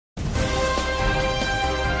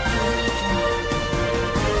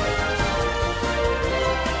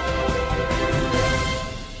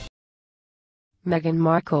Meghan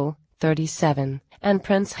Markle, 37, and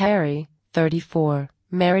Prince Harry, 34,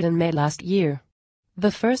 married in May last year. The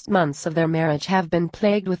first months of their marriage have been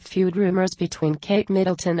plagued with feud rumors between Kate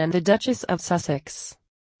Middleton and the Duchess of Sussex.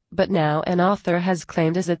 But now an author has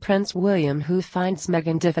claimed it is Prince William who finds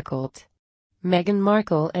Meghan difficult. Meghan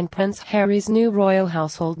Markle and Prince Harry's new royal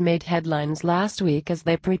household made headlines last week as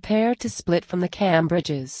they prepare to split from the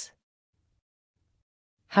Cambridges.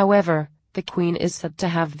 However, the Queen is said to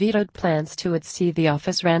have vetoed plans to see the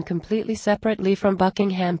office ran completely separately from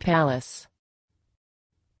Buckingham Palace.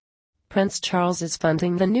 Prince Charles is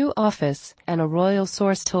funding the new office, and a royal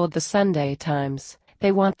source told the Sunday Times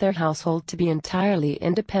they want their household to be entirely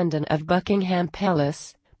independent of Buckingham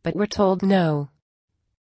Palace, but we're told no.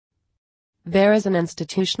 There is an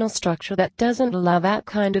institutional structure that doesn't allow that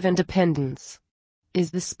kind of independence.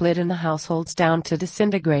 Is the split in the households down to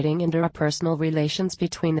disintegrating interpersonal relations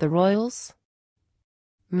between the royals?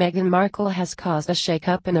 Meghan Markle has caused a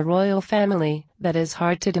shake-up in the royal family that is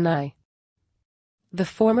hard to deny. The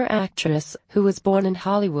former actress, who was born in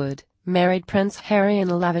Hollywood, married Prince Harry in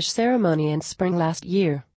a lavish ceremony in spring last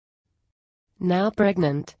year. Now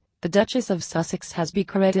pregnant, the Duchess of Sussex has been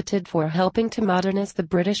credited for helping to modernize the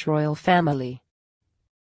British royal family.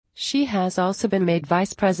 She has also been made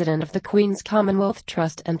Vice President of the Queen's Commonwealth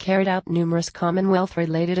Trust and carried out numerous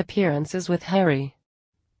Commonwealth-related appearances with Harry.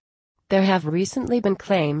 There have recently been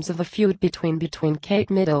claims of a feud between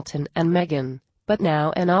Kate Middleton and Meghan, but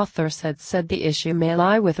now an author said the issue may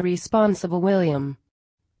lie with responsible William.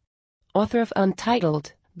 Author of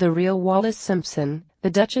Untitled, The Real Wallis Simpson,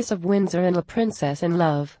 The Duchess of Windsor and La Princess in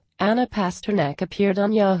Love, Anna Pasternak appeared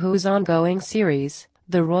on Yahoo's ongoing series,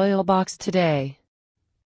 The Royal Box today.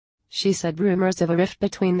 She said rumors of a rift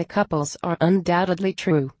between the couples are undoubtedly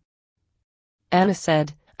true. Anna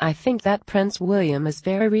said, "I think that Prince William is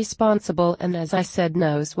very responsible and, as I said,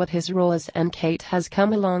 knows what his role is, and Kate has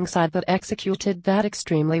come alongside that, executed that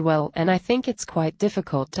extremely well, and I think it's quite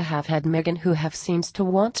difficult to have had Meghan, who seems to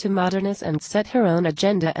want to modernize and set her own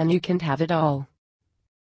agenda, and you can't have it all."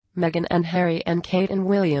 Meghan and Harry and Kate and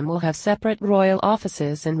William will have separate royal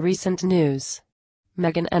offices in recent news.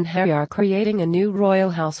 Meghan and Harry are creating a new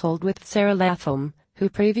royal household with Sarah Latham, who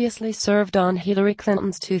previously served on Hillary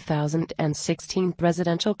Clinton's 2016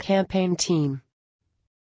 presidential campaign team.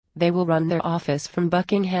 They will run their office from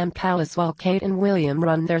Buckingham Palace, while Kate and William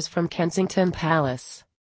run theirs from Kensington Palace.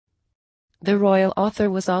 The royal author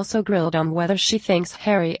was also grilled on whether she thinks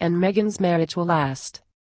Harry and Meghan's marriage will last.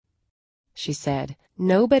 She said,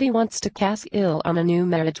 "Nobody wants to cast ill on a new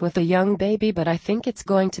marriage with a young baby, but I think it's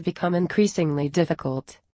going to become increasingly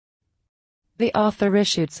difficult." The author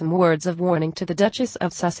issued some words of warning to the Duchess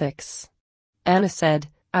of Sussex. Anna said,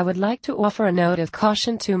 "I would like to offer a note of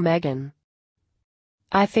caution to Meghan.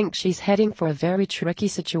 I think she's heading for a very tricky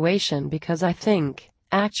situation because I think,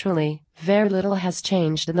 actually, very little has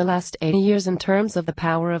changed in the last 80 years in terms of the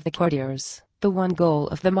power of the courtiers, the one goal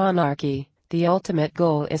of the monarchy. The ultimate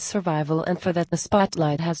goal is survival, and for that the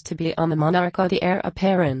spotlight has to be on the monarch or the heir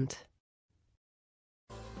apparent."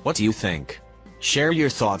 What do you think? Share your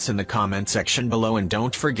thoughts in the comment section below, and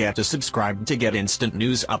don't forget to subscribe to get instant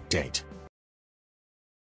news update.